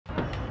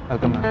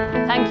Welcome,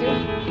 ma'am. Thank you.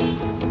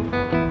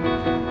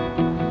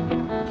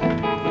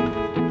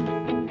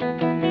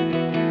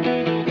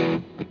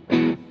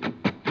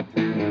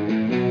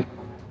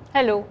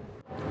 Hello.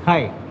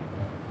 Hi.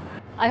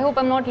 I hope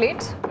I'm not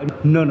late.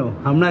 No,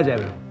 हमना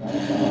जाए.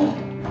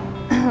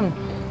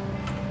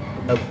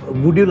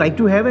 Would you like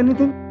to have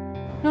anything?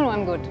 No,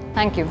 I'm good.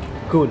 Thank you.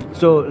 Cool.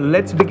 So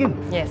let's begin.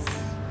 Yes.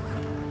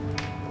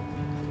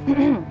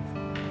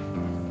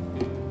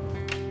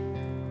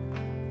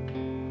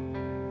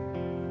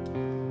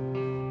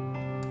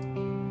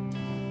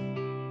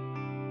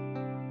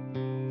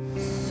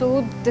 So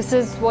this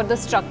is what the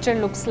structure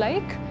looks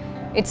like.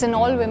 It's an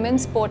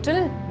all-women's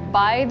portal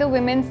by the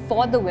women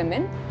for the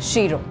women.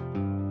 Shiro.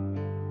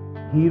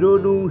 Hero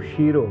નું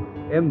શીરો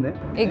એમ ને?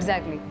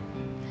 Exactly.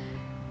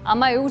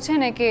 આમાં એવું છે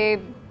ને કે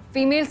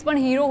females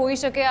પણ hero હોઈ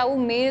શકે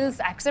આવું મેલ્સ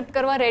એક્સેપ્ટ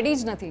કરવા રેડી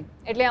જ નથી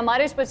એટલે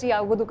અમારે જ પછી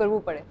આવું બધું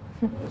કરવું પડે.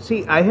 See,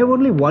 I have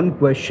only one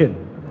question.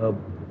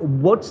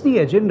 What's the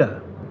agenda?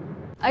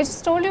 I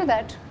just told you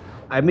that.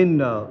 I mean,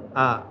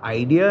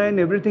 idea and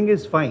everything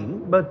is fine,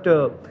 but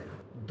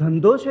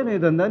ધંધો છે ને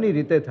ધંધાની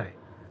રીતે થાય.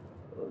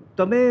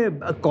 તમે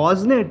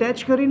કોઝને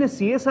અટેચ કરીને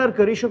CSR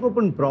કરી શકો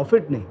પણ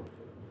પ્રોફિટ નહીં.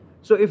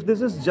 So if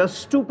this is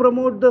just to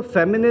promote the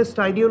feminist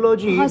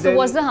ideology, So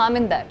what's the harm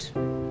in that?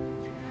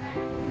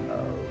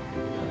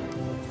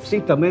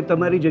 See, તમે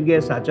તમારી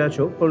જગ્યાએ સાચા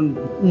છો પણ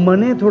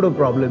મને થોડો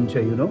પ્રોબ્લેમ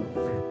છે યુ નો.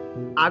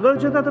 આગળ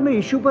જતાં તમે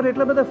ઇશ્યુ પર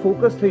એટલા બધા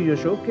ફોકસ થઈ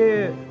જશો કે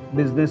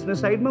બિઝનેસને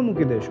સાઈડમાં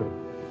મૂકી દેશો.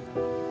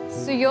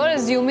 So you're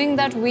assuming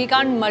that we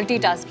can't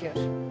multitask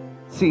here.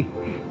 See,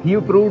 you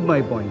proved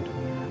my point.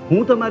 હું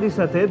તમારી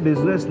સાથે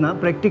બિઝનેસના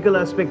પ્રેક્ટિકલ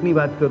એસ્પેક્ટની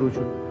વાત કરું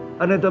છું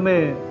અને તમે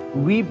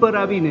વી પર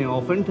આવીને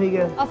ઓફેન્ડ થઈ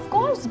ગયા. Of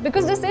course,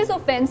 because this is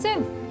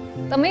offensive.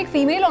 તમે એક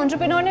ફિમેલ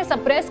એન્ટરપ્રેન્યોરને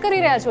સપ્રેસ કરી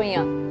રહ્યા છો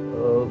અહીંયા.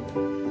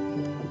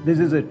 This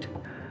is it.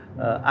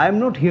 I am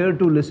not here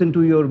to listen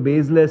to your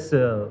baseless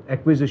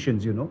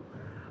acquisitions, you know.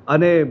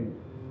 અને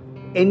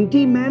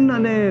એન્ટી મેન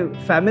અને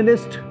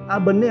ફેમિનિસ્ટ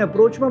આ બંને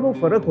અપ્રોચમાં બહુ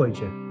ફરક હોય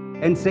છે.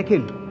 એન્ડ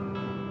સેકન્ડ,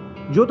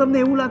 જો તમને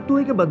એવું લાગતું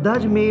હોય કે બધા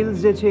જ મેલ્સ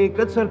જે છે એક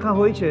જ સરખા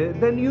હોય છે,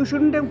 then you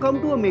shouldn't have come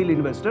to a male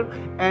investor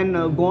and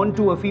gone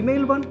to a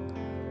female one.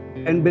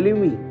 And believe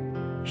me,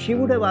 she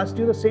would have asked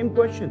you the same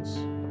questions.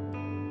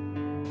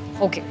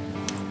 Okay.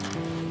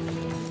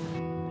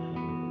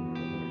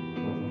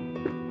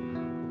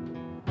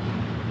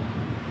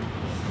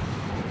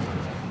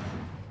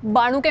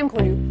 બાણું કેમ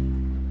ખોલ્યું?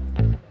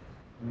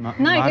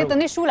 ના એટલે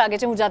તને શું લાગે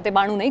છે હું જાતે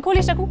બાણું નહીં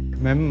ખોલી શકું?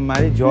 મેમ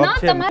મારી જોબ ના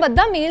છે. તમારા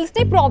બધા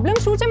મેલ્સની પ્રોબ્લેમ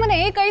શું છે મને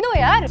એ કહી દો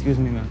યાર. Excuse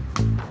me ma'am.